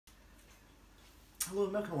Hello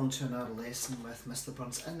and welcome along to another lesson with Mr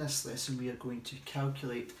Burns. In this lesson we are going to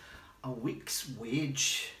calculate a week's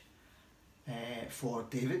wage for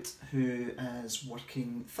David, who is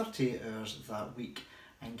working 38 hours that week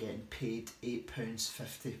and getting paid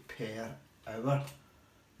 £8.50 per hour.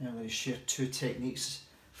 Now I'm going to share two techniques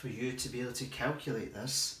for you to be able to calculate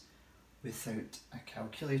this without a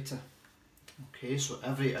calculator. Okay, so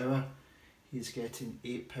every hour he's getting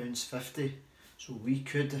 £8.50. So we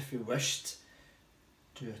could, if we wished,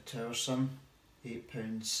 do a tower sum,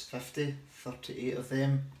 £8.50, 38 of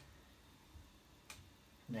them,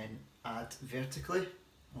 and then add vertically.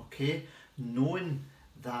 Okay, knowing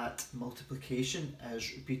that multiplication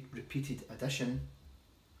is repeated addition,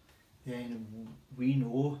 then we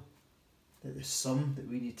know that the sum that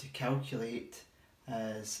we need to calculate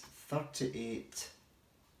is 38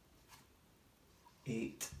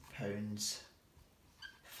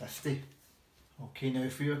 £8.50. Okay, now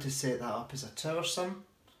if we were to set that up as a tower sum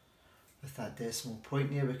with that decimal point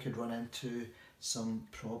there, we could run into some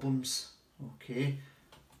problems. Okay,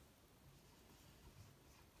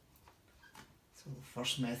 so the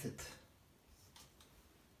first method,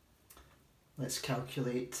 let's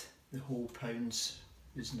calculate the whole pounds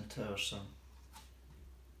using a tower sum. I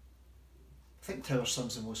think tower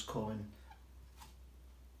sum's the most common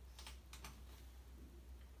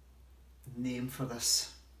name for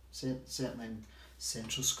this, certainly in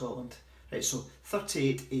central Scotland. Right, so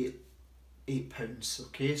 38 £8.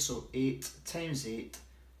 Okay, so 8 times 8,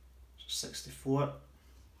 64.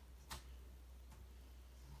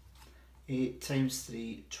 8 times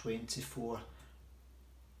 3, 24.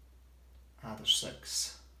 Add a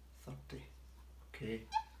 6, 30. Okay,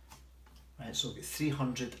 right, so we'll get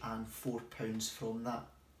 £304 from that.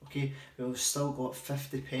 Okay, we've still got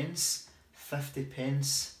 50 pence, 50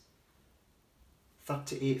 pence,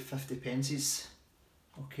 38 50 pences.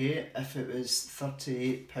 Okay, if it was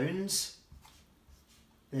 £38,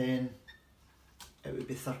 then it would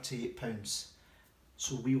be £38.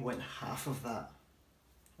 So we want half of that.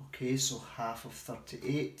 Okay, so half of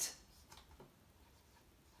 38.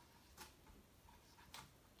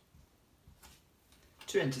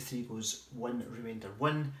 Two into 3 goes 1, remainder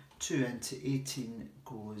 1. 2 into 18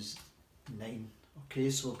 goes 9. Okay,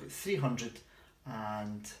 so we've got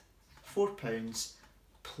 £304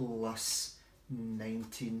 plus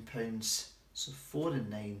 £19. So 4 and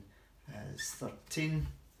 9 is 13.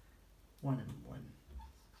 1 and 1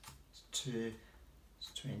 is 2.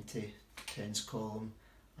 It's 20. 10's column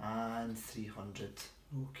and 300.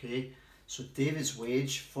 Okay, so David's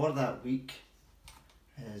wage for that week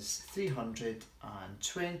is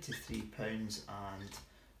 £323 and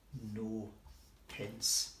no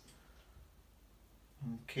pence.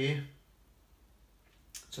 Okay,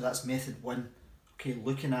 so that's method 1. Okay,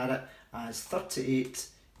 looking at it as 38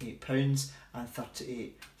 £8 and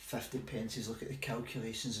 38 50 pences. Look at the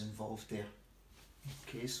calculations involved there.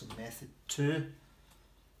 Okay, so method 2.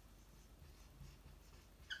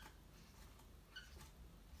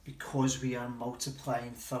 Because we are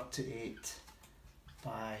multiplying 38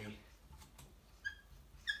 by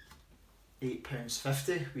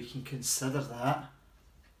 £8.50, we can consider that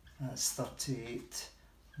as 38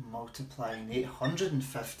 multiplying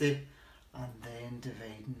 850 and then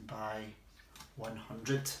dividing by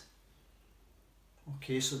 100.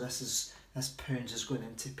 Okay, so this pounds is going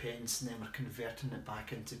into pence and then we're converting it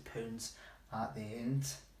back into pounds at the end.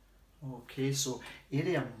 Okay, so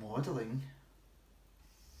area modelling.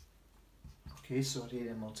 Okay, so our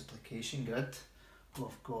area multiplication grid,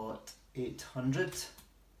 we've got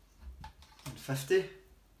 850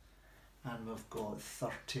 and we've got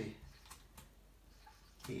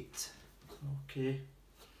 38. Okay,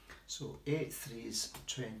 so 8 3's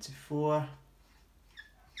 24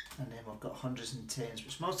 and then we've got hundreds and tens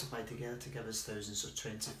which multiply together to give us thousands, so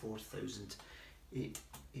 24,000. 8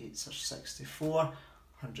 8's are 64,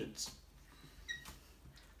 hundreds,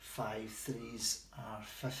 5 3's are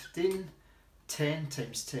 15. 10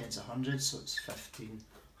 times 10 is 100, so it's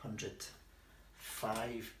 1500.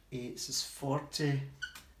 5 8's is 40,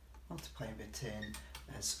 multiplying by 10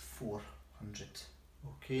 is 400.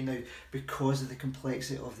 Okay, now because of the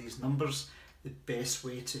complexity of these numbers, the best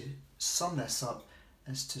way to sum this up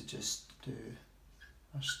is to just do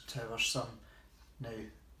a tower sum. Now,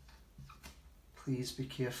 please be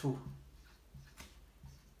careful,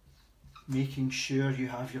 making sure you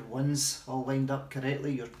have your ones all lined up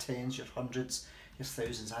correctly, your tens, your hundreds, your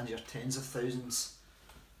thousands and your tens of thousands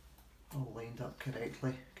all lined up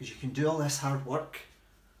correctly, because you can do all this hard work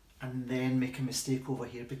and then make a mistake over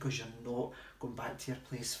here because you're not going back to your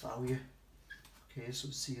place value. Okay, so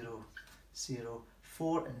 0, 0,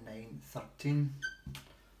 4 and 9, 13.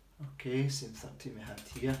 Okay, same 13 we had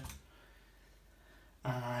here.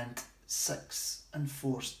 And 6 and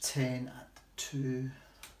 4 is 10 at 2.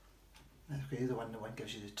 Okay, the 1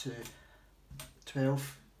 gives you the 2.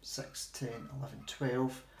 12, 6, 10, 11,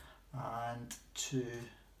 12. And 2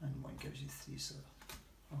 and 1 gives you 3. So,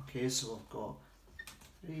 okay, so we've got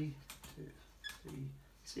 3, 2, 3,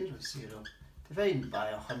 0, 0. Dividing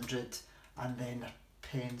by 100, and then our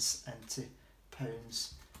pence into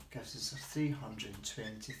pounds gives us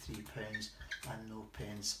 £323 and no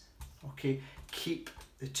pence. Okay, keep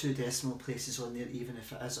the 2 decimal places on there even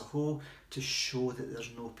if it is a whole to show that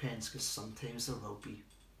there's no pence, because sometimes there will be.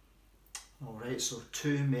 Alright, so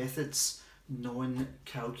 2 methods,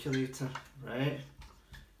 non-calculator, right?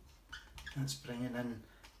 That's bringing in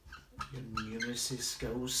your numeracy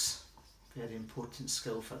skills, very important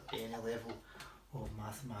skill for any level of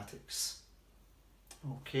mathematics.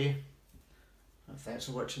 Okay, thanks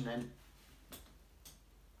for watching then.